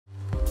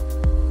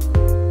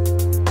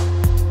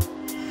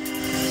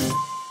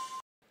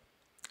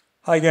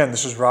Hi again,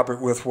 this is Robert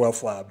with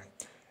WealthLab.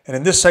 And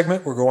in this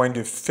segment, we're going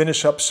to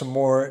finish up some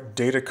more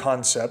data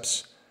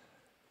concepts.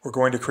 We're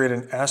going to create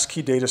an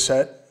ASCII data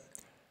set,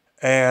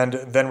 and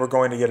then we're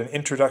going to get an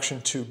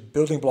introduction to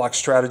building block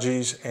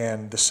strategies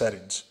and the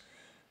settings.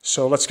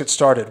 So let's get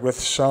started with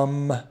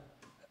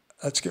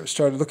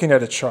looking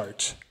at a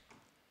chart.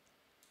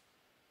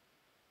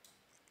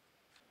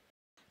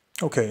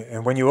 Okay,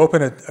 and when you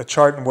open a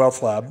chart in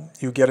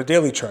WealthLab, you get a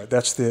daily chart.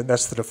 That's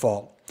the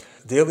default.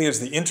 Daily is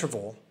the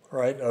interval,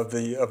 right, of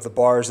the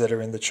bars that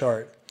are in the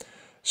chart.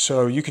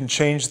 So you can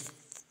change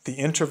the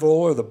interval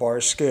or the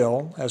bar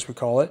scale, as we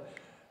call it,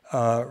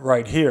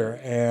 right here.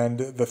 And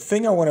the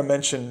thing I want to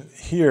mention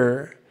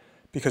here,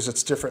 because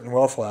it's different in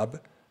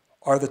WealthLab,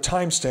 are the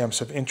timestamps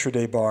of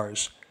intraday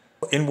bars.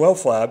 In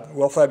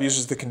WealthLab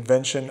uses the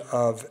convention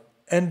of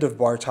end of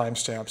bar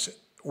timestamps,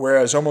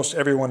 whereas almost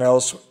everyone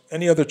else,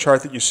 any other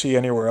chart that you see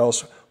anywhere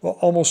else, will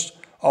almost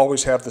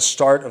always have the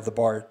start of the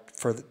bar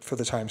for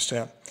the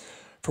timestamp.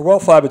 For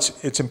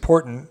WealthLab, it's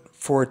important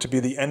for it to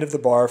be the end of the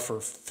bar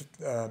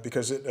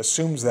because it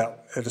assumes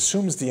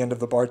the end of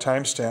the bar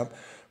timestamp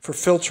for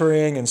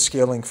filtering and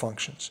scaling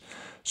functions.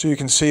 So you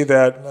can see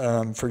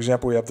that, for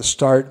example, we have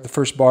the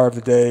first bar of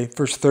the day,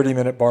 first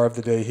 30-minute bar of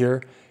the day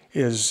here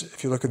is,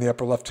 if you look in the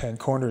upper left-hand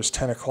corner, is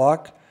 10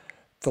 o'clock.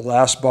 The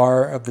last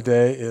bar of the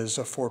day is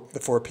the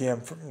 4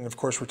 p.m. And of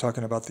course, we're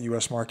talking about the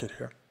U.S. market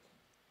here.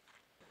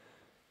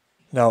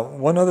 Now,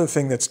 one other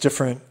thing that's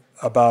different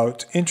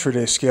about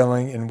intraday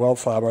scaling in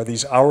WealthLab are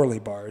these hourly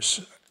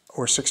bars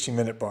or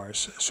 60-minute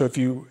bars. So if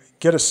you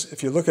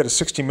look at a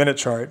 60-minute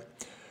chart,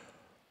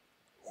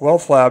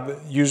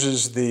 WealthLab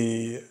uses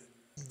the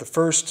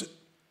first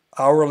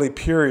hourly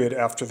period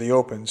after the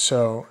open.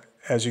 So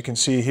as you can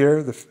see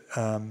here,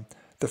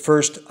 the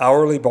first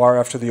hourly bar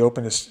after the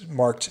open is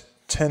marked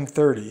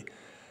 10:30,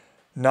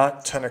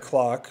 not 10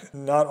 o'clock,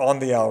 not on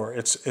the hour.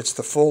 It's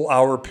the full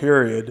hour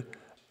period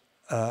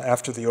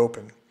after the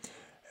open.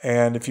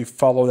 And if you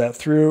follow that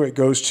through, it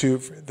goes to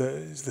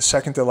the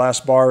second to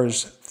last bar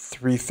is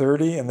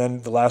 3:30, and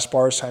then the last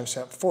bar is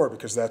timestamp 4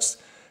 because that's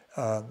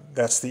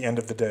the end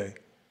of the day.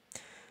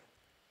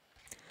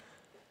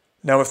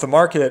 Now, if the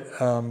market,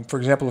 for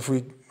example,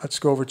 let's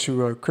go over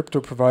to a crypto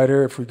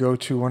provider. If we go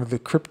to one of the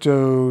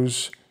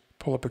cryptos,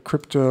 pull up a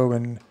crypto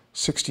in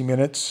 60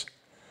 minutes.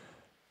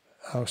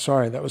 Oh,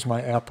 sorry, that was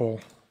my Apple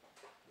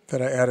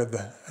that I added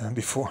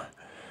before.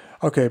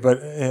 Okay, but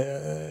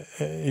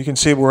you can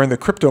see we're in the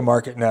crypto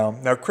market now.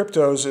 Now,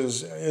 cryptos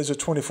is a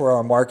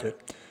 24-hour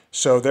market,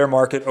 so their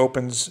market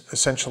opens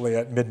essentially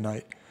at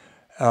midnight.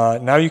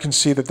 Now you can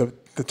see that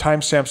the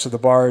timestamps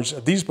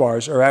of these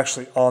bars are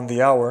actually on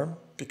the hour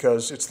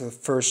because it's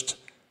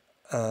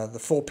the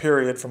full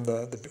period from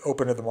the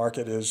open of the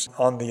market is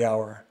on the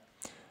hour.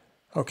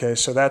 Okay,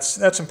 so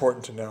that's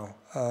important to know,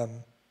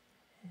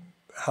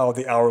 how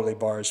the hourly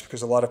bars,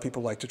 because a lot of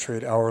people like to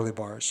trade hourly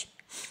bars.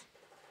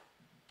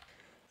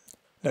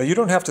 Now, you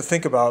don't have to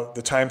think about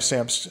the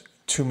timestamps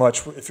too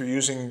much if you're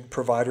using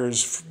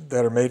providers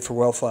that are made for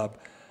WealthLab.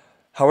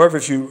 However,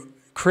 if you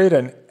create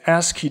an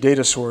ASCII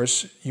data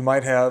source, you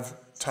might have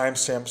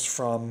timestamps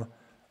from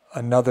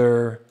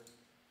another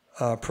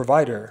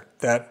provider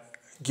that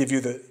give you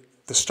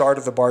the start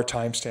of the bar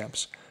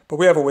timestamps. But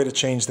we have a way to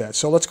change that.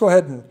 So let's go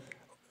ahead and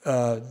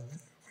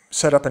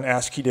set up an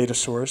ASCII data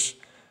source.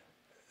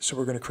 So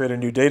we're going to create a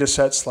new data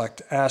set,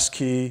 select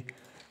ASCII.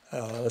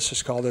 Let's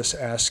just call this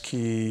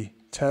ASCII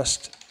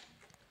test.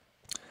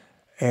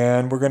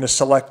 And we're going to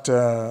select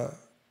a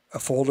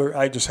folder.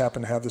 I just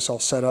happen to have this all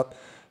set up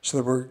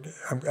so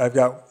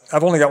that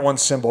I've only got one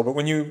symbol, but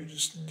when you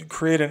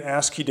create an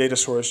ASCII data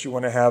source, you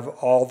want to have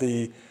all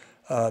the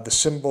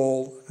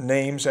symbol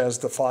names as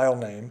the file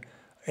name,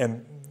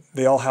 and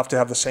they all have to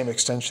have the same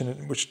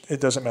extension, which it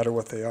doesn't matter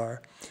what they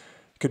are.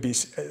 It could be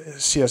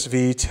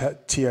CSV,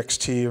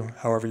 TXT,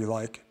 however you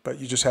like, but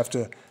you just have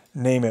to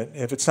name it.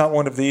 If it's not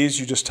one of these,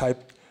 you just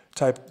type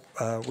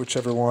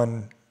whichever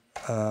one,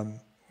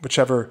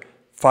 whichever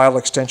file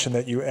extension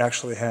that you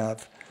actually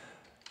have.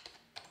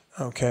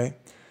 Okay.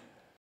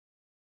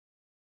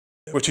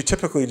 What you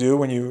typically do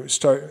when you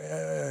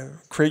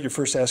create your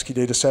first ASCII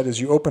data set is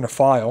you open a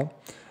file,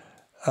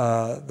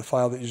 the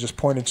file that you just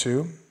pointed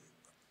to,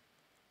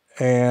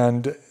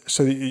 and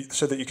so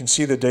that you can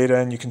see the data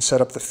and you can set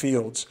up the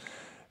fields.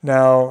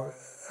 Now,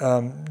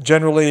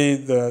 generally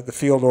the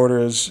field order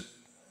is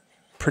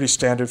pretty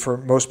standard for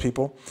most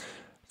people,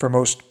 for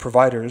most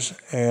providers,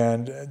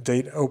 and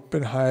date,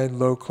 open, high,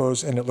 low,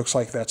 close, and it looks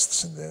like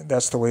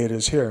that's the way it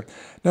is here.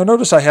 Now,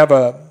 notice I have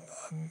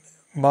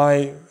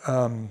my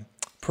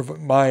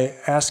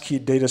ASCII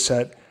data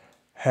set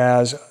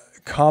has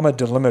comma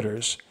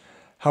delimiters.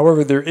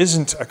 However, there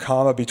isn't a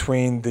comma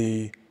between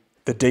the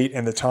date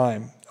and the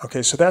time.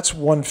 Okay, so that's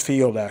one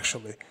field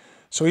actually.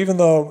 So even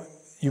though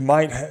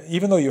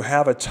you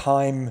have a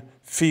time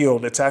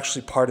field, it's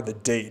actually part of the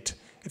date.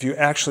 If you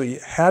actually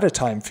had a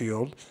time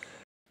field,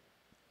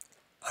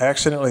 I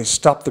accidentally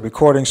stopped the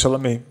recording, so let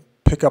me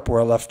pick up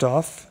where I left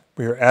off.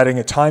 We are adding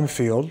a time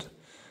field.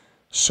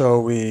 So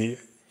we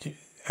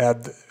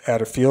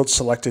add a field,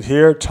 select it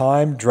here,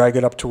 time, drag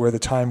it up to where the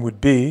time would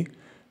be.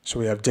 So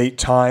we have date,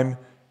 time,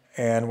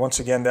 and once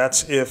again,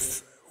 that's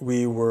if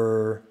we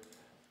were,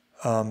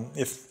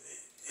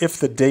 if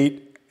the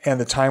date and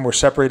the time were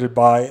separated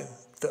by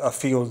a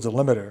field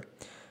delimiter.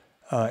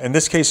 In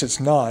this case, it's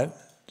not,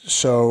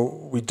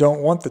 so we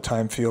don't want the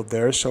time field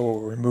there, so we'll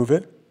remove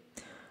it.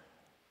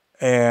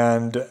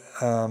 And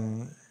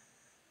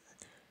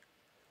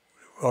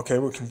okay,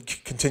 we can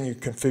continue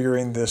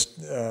configuring this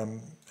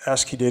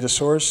ASCII data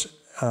source.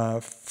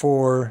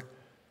 For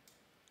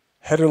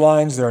header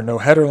lines, there are no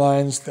header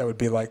lines. That would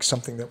be like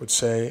something that would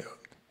say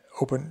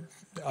open,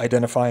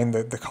 identifying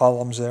the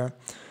columns there.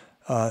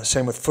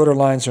 Same with footer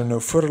lines, there are no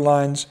footer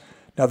lines.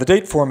 Now the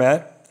date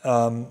format,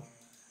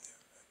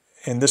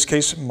 in this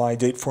case, my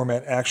date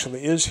format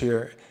actually is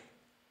here.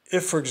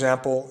 If, for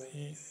example,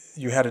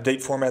 you had a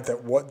date format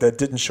that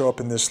didn't show up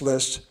in this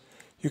list,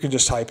 you can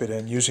just type it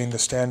in using the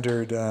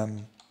standard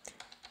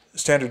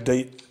standard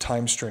date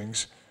time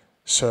strings.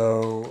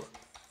 So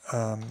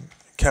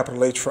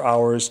capital H for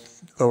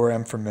hours, lower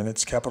m for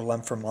minutes, capital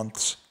M for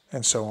months,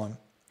 and so on.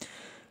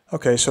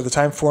 Okay, so the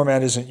time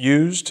format isn't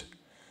used.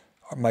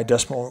 My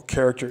decimal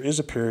character is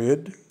a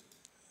period,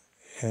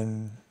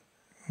 and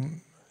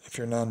if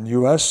you're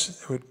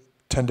non-US, it would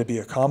tend to be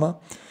a comma.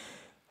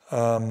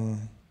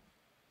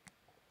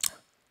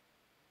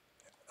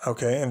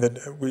 Okay, and then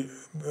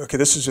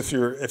this is if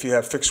you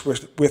have fixed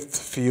width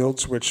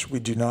fields, which we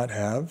do not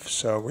have.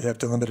 So we have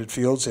delimited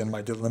fields, and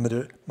my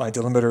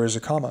delimiter is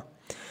a comma.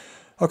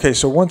 Okay,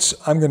 so once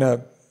I'm going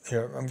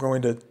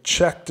to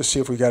check to see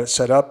if we got it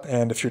set up,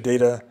 and if your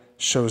data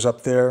shows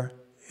up there,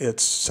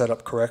 it's set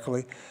up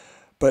correctly.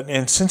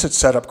 And since it's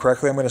set up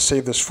correctly, I'm going to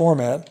save this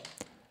format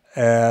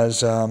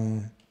as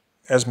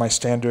my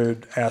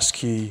standard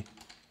ASCII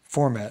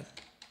format.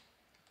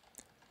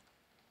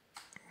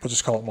 We'll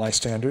just call it my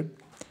standard.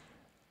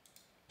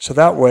 So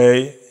that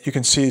way, you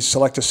can see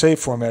select a save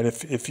format.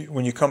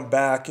 When you come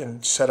back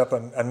and set up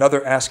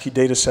another ASCII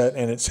data set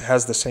and it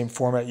has the same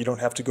format, you don't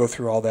have to go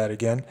through all that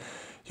again.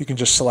 You can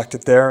just select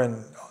it there,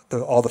 and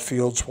all the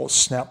fields will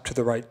snap to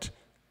the right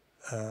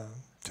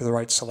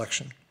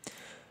selection.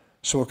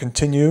 So we'll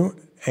continue,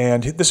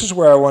 and this is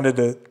where I wanted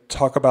to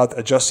talk about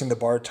adjusting the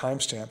bar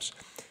timestamps.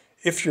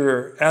 If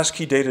your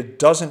ASCII data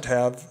doesn't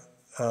have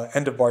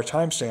end of bar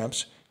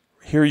timestamps,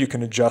 here you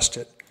can adjust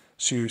it.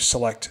 So you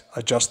select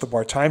adjust the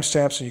bar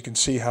timestamps, and you can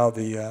see how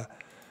the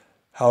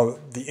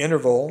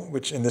interval,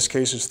 which in this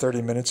case is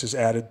 30 minutes, is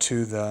added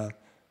to the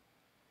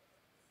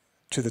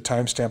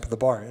timestamp of the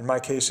bar. In my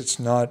case, it's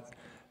not.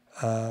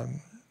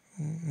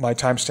 My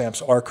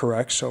timestamps are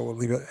correct, so we'll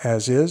leave it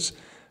as is,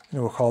 and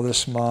we'll call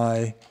this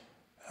my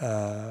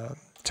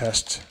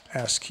test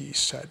ASCII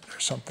set or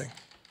something.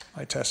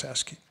 My test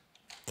ASCII,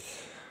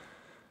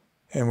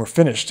 and we're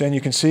finished. And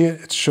you can see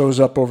it shows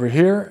up over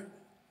here.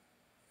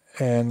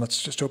 And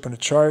let's just open a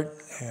chart,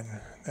 and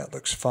that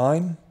looks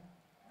fine.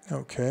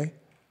 Okay.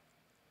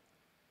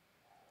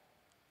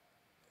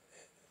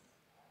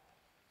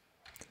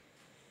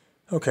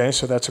 Okay,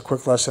 so that's a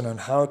quick lesson on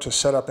how to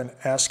set up an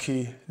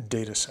ASCII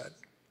data set.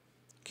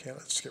 Okay,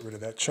 let's get rid of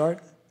that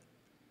chart.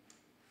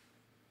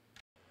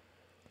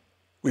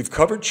 We've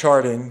covered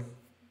charting,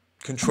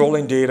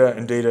 controlling data,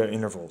 and data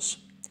intervals.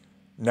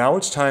 Now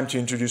it's time to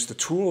introduce the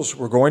tools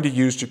we're going to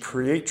use to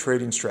create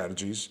trading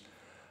strategies.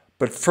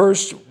 But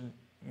first,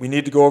 we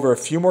need to go over a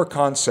few more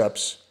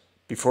concepts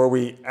before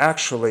we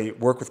actually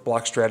work with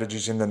block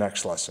strategies in the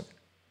next lesson.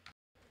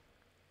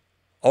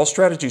 All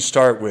strategies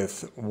start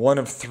with one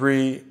of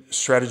 3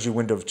 strategy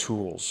window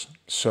tools.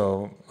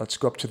 So let's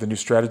go up to the new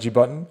strategy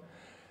button,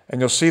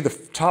 and you'll see the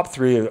top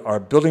 3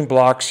 are building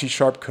block, C#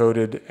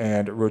 coded,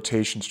 and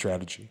rotation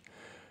strategy.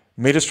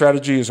 Meta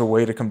strategy is a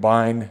way to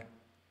combine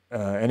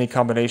any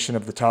combination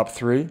of the top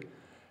 3.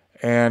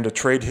 And a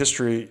trade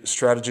history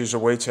strategy is a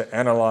way to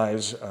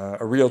analyze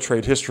a real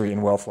trade history in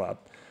WealthLab.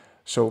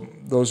 So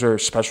those are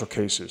special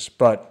cases.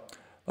 But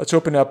let's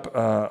open up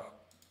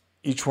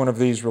each one of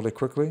these really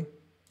quickly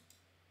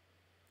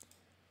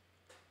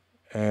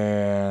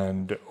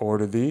and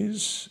order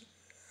these.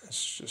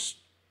 Let's just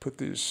put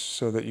these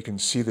so that you can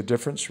see the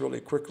difference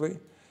really quickly.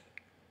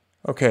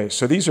 Okay,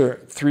 so these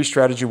are 3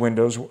 strategy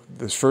windows.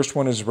 This first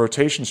one is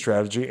rotation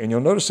strategy, and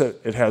you'll notice that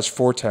it has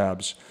 4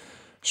 tabs: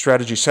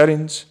 strategy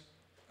settings,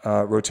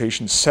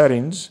 rotation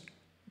settings,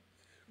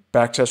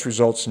 backtest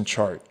results, and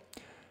chart.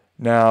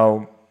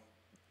 Now,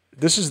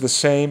 this is the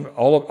same,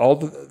 all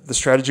the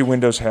strategy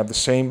windows have the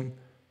same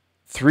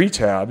 3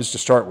 tabs to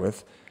start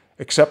with,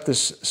 except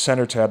this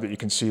center tab that you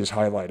can see is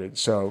highlighted.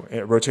 So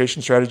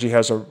rotation strategy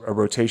has a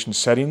rotation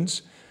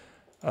settings,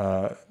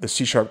 the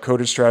C#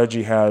 coded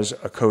strategy has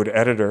a code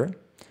editor,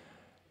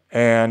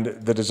 and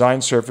the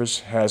design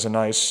surface has a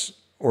nice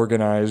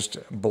organized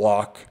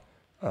block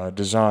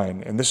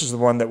design. And this is the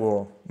one that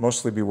we'll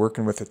mostly be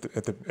working with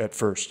at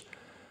first,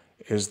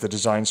 is the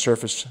design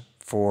surface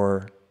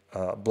for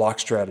block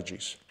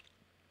strategies.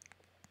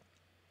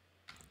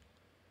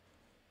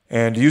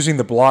 And using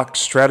the block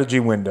strategy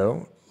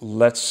window,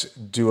 let's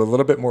do a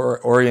little bit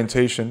more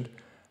orientation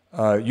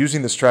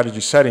using the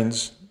strategy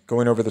settings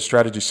going over the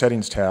strategy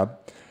settings tab.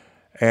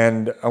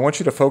 And I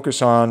want you to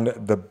focus on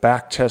the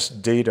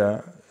backtest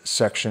data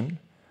section.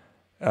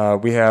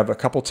 We have a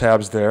couple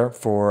tabs there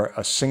for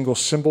a single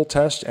symbol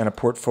test and a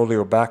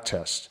portfolio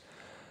backtest.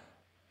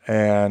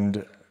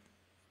 And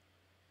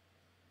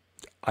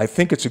I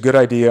think it's a good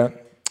idea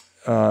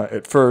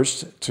at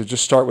first to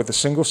just start with a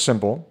single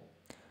symbol.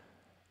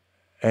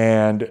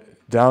 And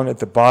down at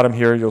the bottom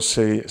here, you'll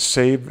see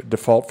Save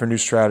Default for New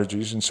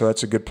Strategies. And so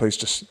that's a good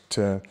place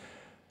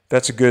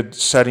that's a good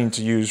setting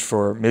to use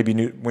for maybe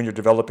when you're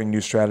developing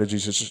new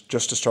strategies, is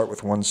just to start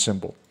with one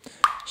symbol.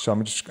 So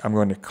I'm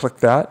going to click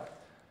that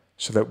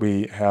so that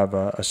we have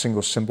a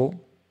single symbol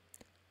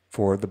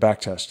for the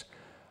backtest.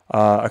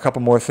 A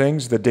couple more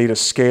things. The data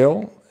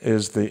scale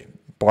is the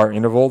bar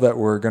interval that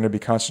we're going to be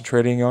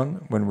concentrating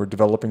on when we're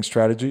developing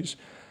strategies.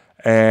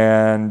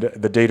 And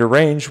the data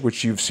range,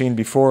 which you've seen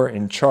before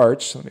in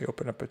charts. Let me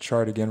open up a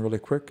chart again really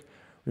quick.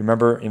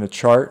 Remember, in a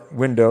chart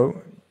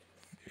window,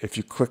 if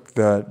you click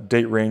the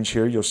date range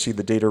here, you'll see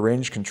the data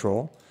range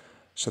control.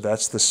 So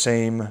that's the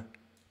same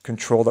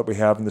control that we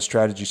have in the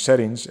strategy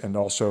settings, and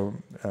also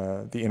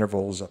the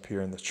intervals up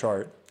here in the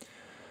chart.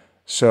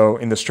 So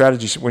in the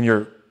strategy, when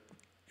you're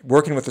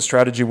working with the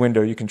strategy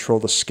window, you control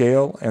the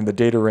scale and the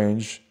data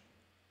range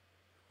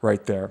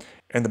right there.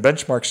 And the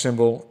benchmark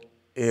symbol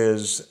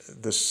is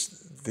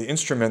the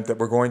instrument that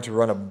we're going to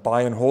run a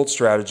buy and hold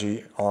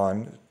strategy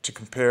on to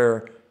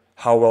compare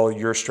how well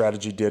your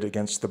strategy did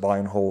against the buy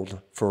and hold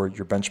for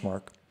your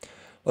benchmark.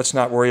 Let's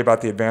not worry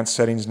about the advanced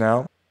settings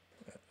now.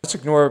 Let's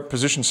ignore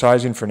position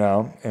sizing for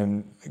now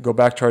and go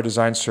back to our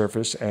design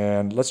surface,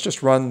 and let's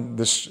just run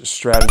this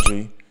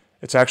strategy.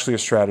 It's actually a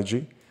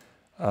strategy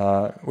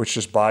which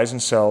just buys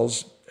and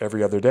sells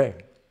every other day.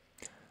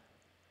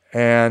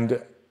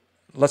 And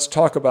let's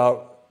talk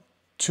about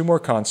two more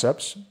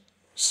concepts: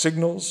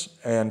 signals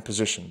and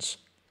positions.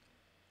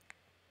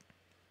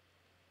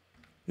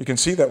 You can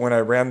see that when I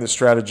ran this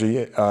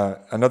strategy,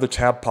 another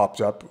tab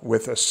popped up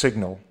with a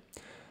signal.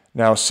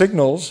 Now,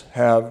 signals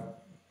have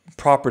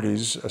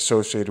properties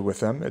associated with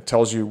them. It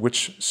tells you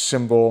which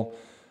symbol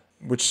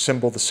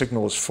the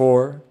signal is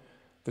for.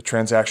 The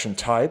transaction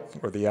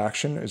type or the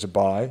action is a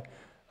buy.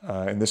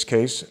 In this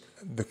case,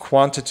 the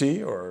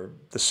quantity or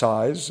the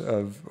size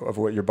of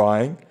what you're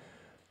buying.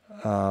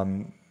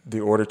 The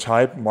order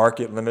type,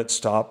 market, limit,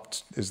 stop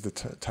is the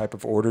type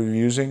of order you're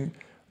using.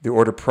 The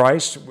order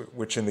price,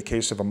 which in the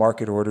case of a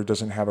market order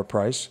doesn't have a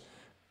price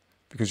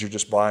because you're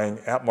just buying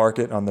at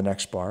market on the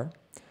next bar.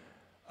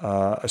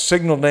 A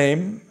signal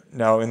name.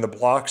 Now in the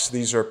blocks,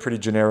 these are pretty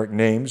generic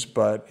names,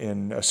 but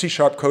in a C#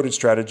 coded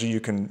strategy, you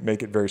can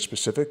make it very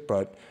specific,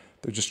 but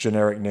they're just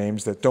generic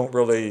names that don't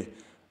really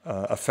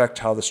affect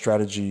how the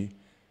strategy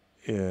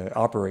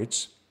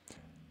operates.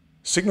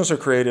 Signals are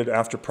created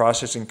after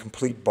processing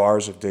complete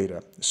bars of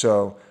data.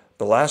 So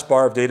the last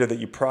bar of data that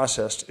you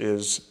processed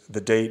is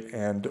the date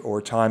and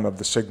or time of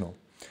the signal.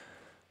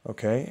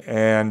 Okay,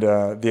 and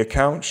the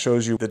account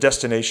shows you the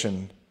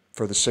destination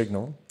for the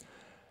signal.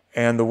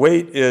 And the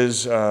weight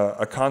is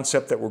a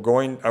concept that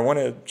I want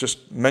to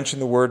just mention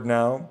the word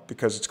now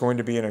because it's going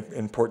to be an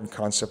important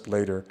concept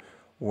later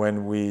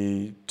when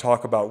we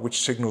talk about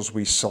which signals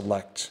we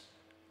select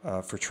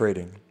for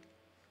trading.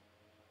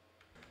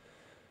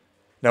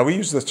 Now, we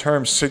use the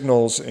term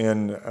signals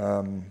in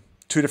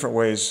two different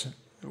ways.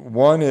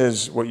 One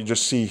is what you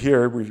just see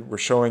here. We're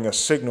showing a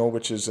signal,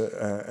 which is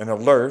an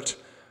alert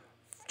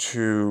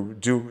for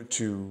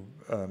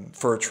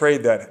a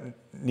trade that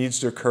needs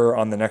to occur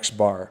on the next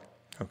bar.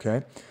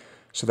 Okay,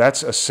 so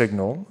that's a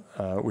signal,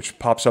 which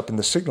pops up in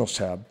the Signals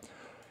tab.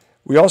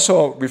 We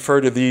also refer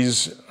to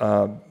these.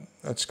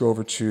 Let's go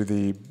over to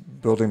the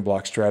building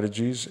block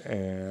strategies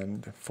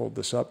and fold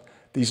this up.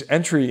 These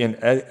entry and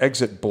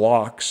exit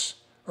blocks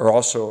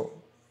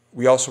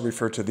we also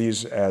refer to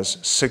these as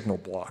signal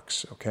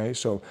blocks. Okay,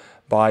 so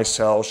buy,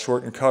 sell,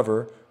 short, and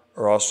cover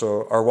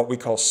are what we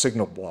call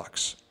signal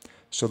blocks.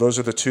 So those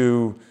are the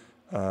two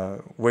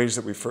ways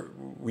that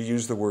we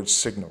use the word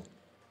signal.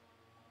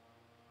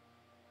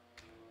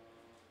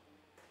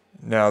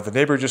 Now, the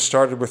neighbor just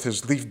started with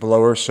his leaf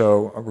blower,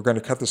 so we're going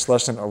to cut this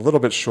lesson a little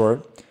bit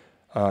short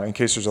in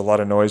case there's a lot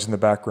of noise in the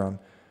background.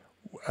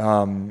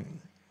 The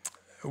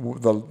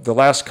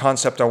last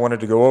concept I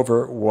wanted to go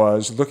over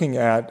was looking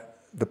at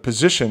the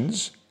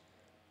positions.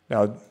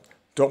 Now,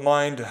 don't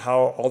mind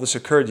how all this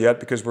occurred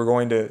yet because we're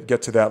going to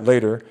get to that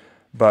later.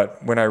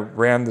 But when I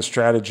ran the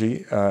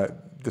strategy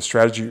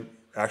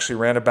actually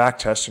ran a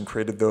backtest and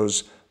created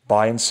those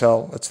buy and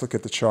sell. Let's look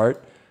at the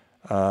chart.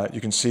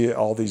 You can see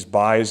all these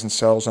buys and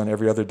sells on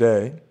every other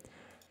day.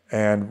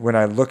 And when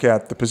I look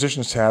at the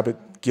positions tab, it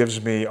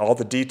gives me all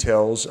the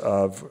details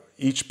of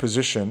each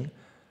position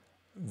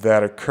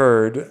that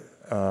occurred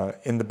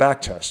in the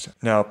backtest.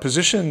 Now,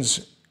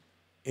 positions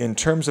in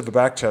terms of the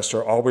backtest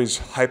are always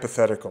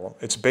hypothetical.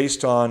 It's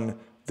based on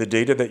the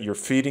data that you're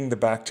feeding the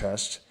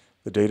backtest,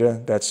 the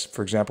data that's,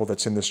 for example,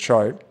 that's in this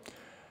chart,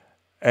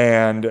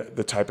 and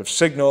the type of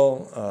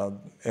signal.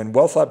 And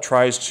WealthLab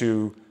tries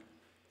to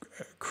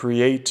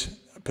create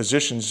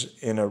positions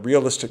in a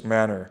realistic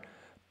manner,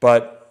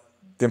 but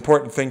The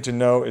important thing to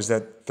know is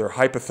that they're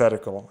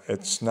hypothetical.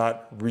 It's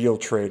not real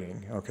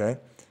trading, okay?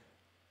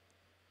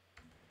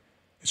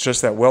 It's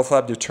just that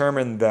WealthLab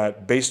determined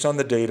that based on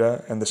the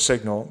data and the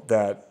signal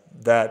that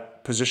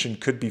that position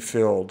could be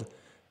filled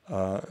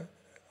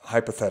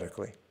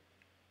hypothetically.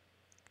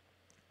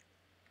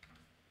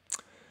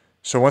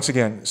 So once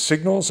again,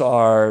 signals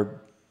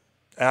are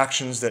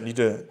actions that need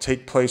to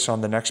take place on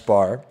the next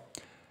bar,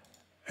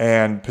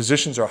 and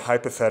positions are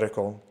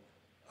hypothetical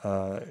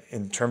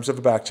in terms of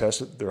a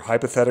backtest. They're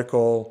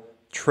hypothetical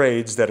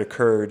trades that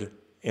occurred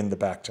in the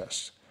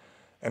backtest.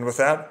 And with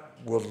that,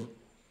 we'll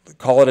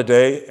call it a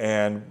day,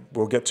 and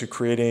we'll get to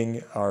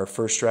creating our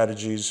first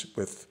strategies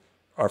with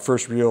our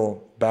first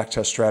real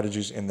backtest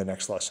strategies in the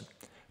next lesson.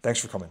 Thanks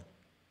for coming.